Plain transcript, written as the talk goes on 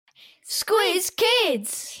Squiz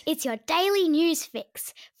Kids! It's your daily news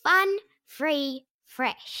fix. Fun, free,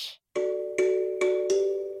 fresh.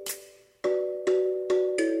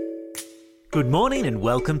 Good morning and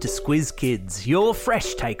welcome to Squiz Kids, your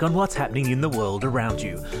fresh take on what's happening in the world around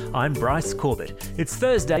you. I'm Bryce Corbett. It's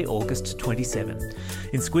Thursday, August 27.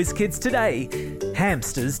 In Squiz Kids today,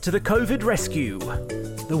 hamsters to the COVID rescue,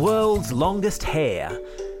 the world's longest hair,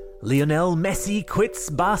 Lionel Messi quits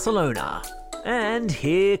Barcelona, and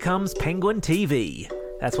here comes Penguin TV.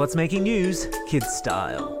 That's what's making news, kids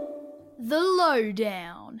style. The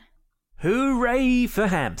Lowdown. Hooray for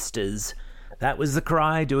hamsters! That was the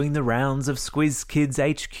cry doing the rounds of Squiz Kids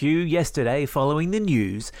HQ yesterday following the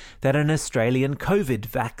news that an Australian COVID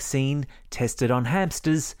vaccine tested on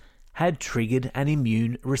hamsters had triggered an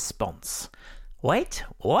immune response. Wait,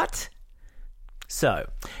 what? So,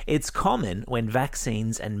 it's common when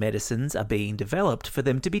vaccines and medicines are being developed for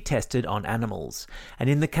them to be tested on animals. And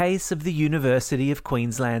in the case of the University of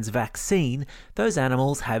Queensland's vaccine, those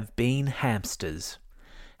animals have been hamsters.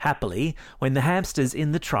 Happily, when the hamsters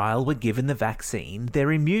in the trial were given the vaccine,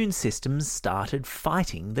 their immune systems started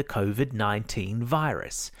fighting the COVID-19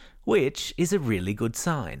 virus, which is a really good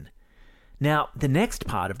sign. Now, the next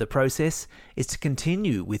part of the process is to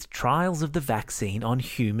continue with trials of the vaccine on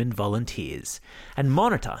human volunteers and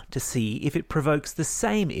monitor to see if it provokes the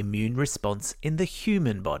same immune response in the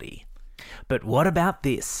human body. But what about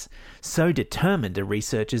this? So determined are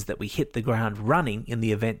researchers that we hit the ground running in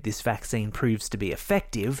the event this vaccine proves to be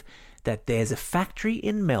effective, that there's a factory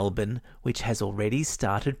in Melbourne which has already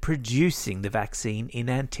started producing the vaccine in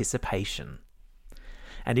anticipation.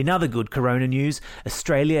 And in other good corona news,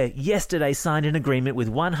 Australia yesterday signed an agreement with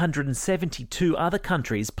 172 other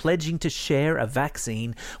countries pledging to share a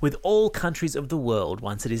vaccine with all countries of the world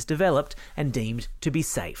once it is developed and deemed to be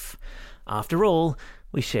safe. After all,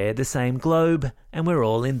 we share the same globe and we're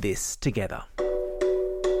all in this together.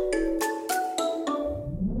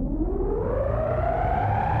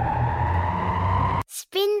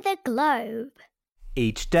 Spin the globe.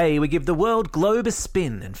 Each day we give the world globe a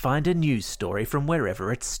spin and find a news story from wherever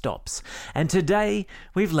it stops. And today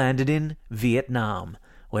we've landed in Vietnam,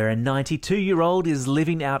 where a 92-year-old is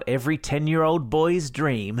living out every 10-year-old boy's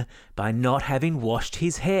dream by not having washed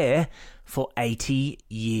his hair for 80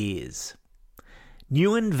 years.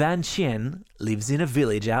 Nguyen Van Chien lives in a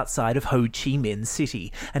village outside of Ho Chi Minh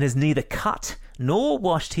City and has neither cut nor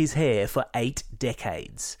washed his hair for 8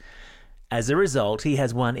 decades. As a result, he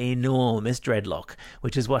has one enormous dreadlock,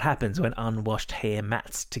 which is what happens when unwashed hair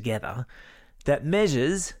mats together, that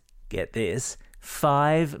measures, get this,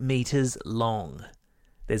 5 meters long.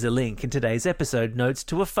 There's a link in today's episode notes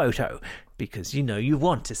to a photo, because you know you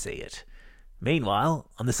want to see it. Meanwhile,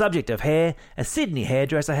 on the subject of hair, a Sydney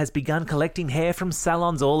hairdresser has begun collecting hair from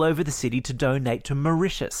salons all over the city to donate to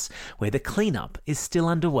Mauritius, where the cleanup is still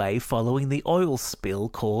underway following the oil spill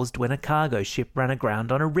caused when a cargo ship ran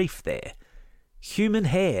aground on a reef there. Human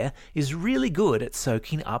hair is really good at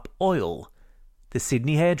soaking up oil. The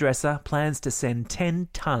Sydney hairdresser plans to send 10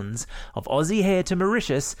 tons of Aussie hair to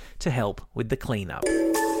Mauritius to help with the cleanup.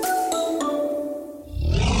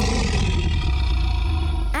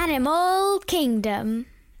 Animal Kingdom.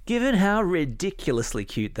 Given how ridiculously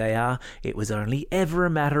cute they are, it was only ever a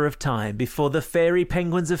matter of time before the fairy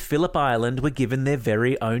penguins of Phillip Island were given their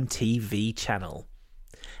very own TV channel.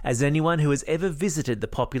 As anyone who has ever visited the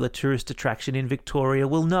popular tourist attraction in Victoria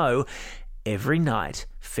will know, every night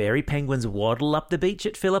fairy penguins waddle up the beach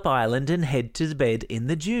at Phillip Island and head to bed in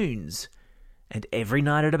the dunes. And every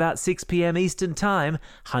night at about 6 p.m. Eastern Time,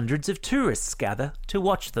 hundreds of tourists gather to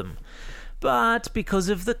watch them. But because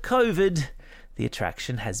of the COVID, the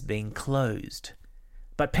attraction has been closed.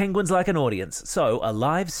 But penguins like an audience, so a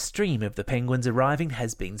live stream of the penguins arriving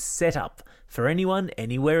has been set up for anyone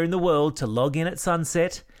anywhere in the world to log in at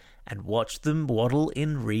sunset and watch them waddle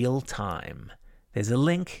in real time. There's a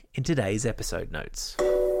link in today's episode notes.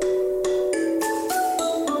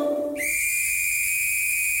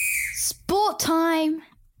 Sport time.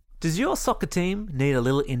 Does your soccer team need a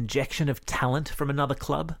little injection of talent from another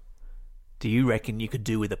club? Do you reckon you could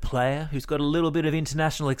do with a player who's got a little bit of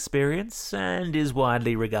international experience and is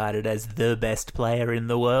widely regarded as the best player in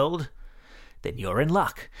the world? Then you're in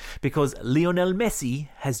luck, because Lionel Messi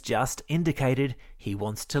has just indicated he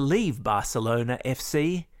wants to leave Barcelona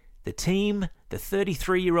FC, the team the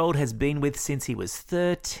 33-year-old has been with since he was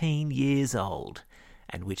 13 years old,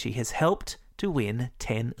 and which he has helped to win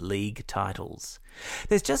 10 league titles.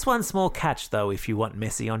 There's just one small catch, though, if you want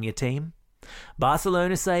Messi on your team.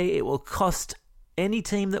 Barcelona say it will cost any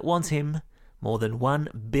team that wants him more than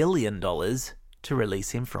 $1 billion to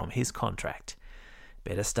release him from his contract.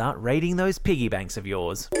 Better start raiding those piggy banks of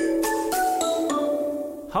yours.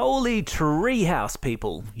 Holy treehouse,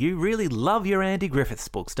 people. You really love your Andy Griffiths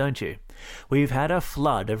books, don't you? We've had a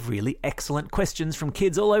flood of really excellent questions from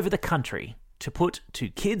kids all over the country to put to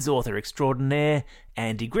kids author extraordinaire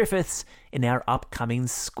Andy Griffiths in our upcoming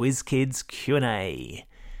Squiz Kids Q&A.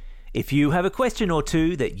 If you have a question or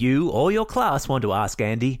two that you or your class want to ask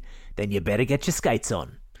Andy, then you better get your skates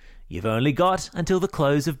on. You've only got until the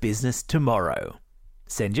close of business tomorrow.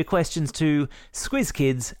 Send your questions to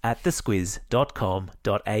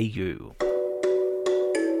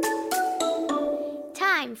squizkids@thesquiz.com.au.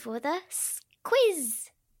 Time for the quiz.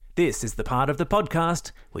 This is the part of the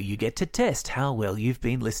podcast where you get to test how well you've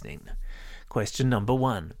been listening. Question number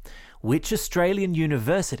 1. Which Australian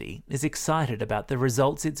university is excited about the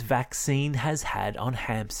results its vaccine has had on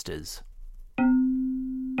hamsters?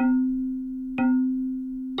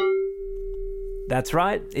 That's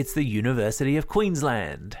right, it's the University of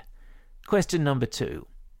Queensland. Question number 2.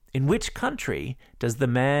 In which country does the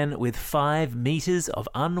man with 5 metres of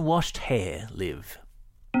unwashed hair live?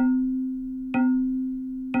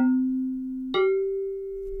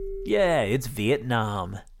 Yeah, it's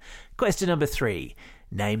Vietnam. Question number 3.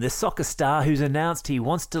 Name the soccer star who's announced he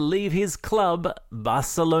wants to leave his club,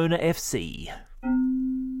 Barcelona FC.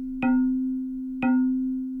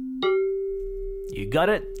 You got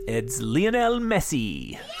it. It's Lionel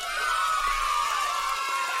Messi.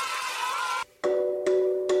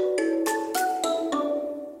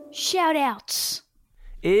 Shout-outs.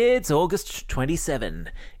 It's August 27,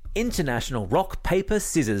 International Rock, Paper,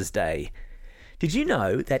 Scissors Day. Did you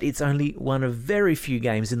know that it's only one of very few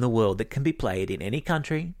games in the world that can be played in any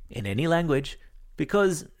country, in any language,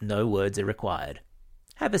 because no words are required?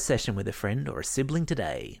 Have a session with a friend or a sibling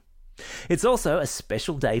today. It's also a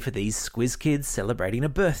special day for these Squiz kids celebrating a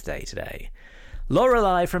birthday today.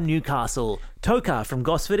 Lorelei from Newcastle, Tokar from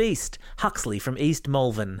Gosford East, Huxley from East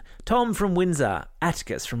Malvern, Tom from Windsor,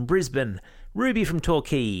 Atticus from Brisbane, Ruby from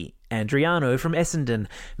Torquay, Andriano from Essendon,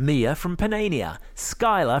 Mia from Panania,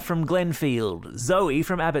 Skylar from Glenfield, Zoe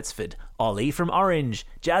from Abbotsford, Ollie from Orange,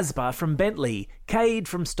 Jasper from Bentley, Cade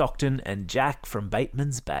from Stockton, and Jack from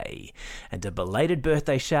Bateman's Bay. And a belated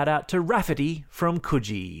birthday shout out to Rafferty from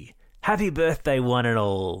Coogee. Happy birthday, one and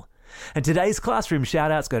all. And today's classroom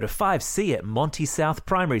shout-outs go to 5C at Monty South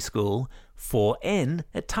Primary School, 4N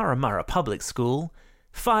at Turramurra Public School,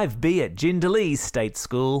 5B at Jindalee State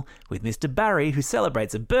School, with Mr. Barry, who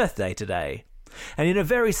celebrates a birthday today. And in a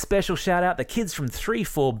very special shout-out, the kids from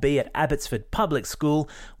 3-4B at Abbotsford Public School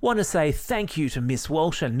want to say thank you to Miss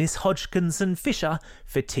Walsh and Miss Hodgkinson Fisher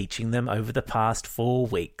for teaching them over the past 4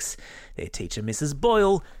 weeks. Their teacher, Mrs.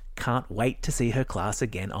 Boyle, can't wait to see her class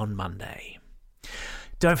again on Monday.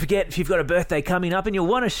 Don't forget, if you've got a birthday coming up and you'll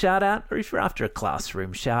want a shout-out, or if you're after a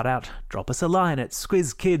classroom shout-out, drop us a line at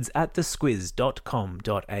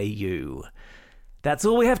squizkids@thesquiz.com.au. That's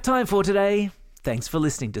all we have time for today. Thanks for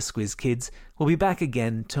listening to Squiz Kids. We'll be back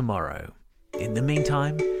again tomorrow. In the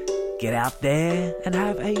meantime, get out there and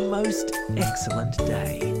have a most excellent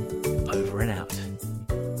day. Over and out.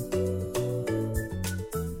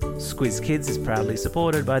 Squiz Kids is proudly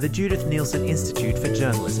supported by the Judith Neilson Institute for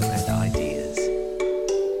Journalism and Ideas.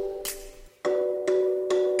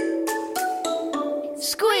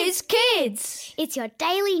 Squiz Kids! It's your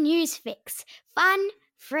daily news fix. Fun,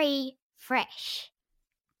 free, fresh.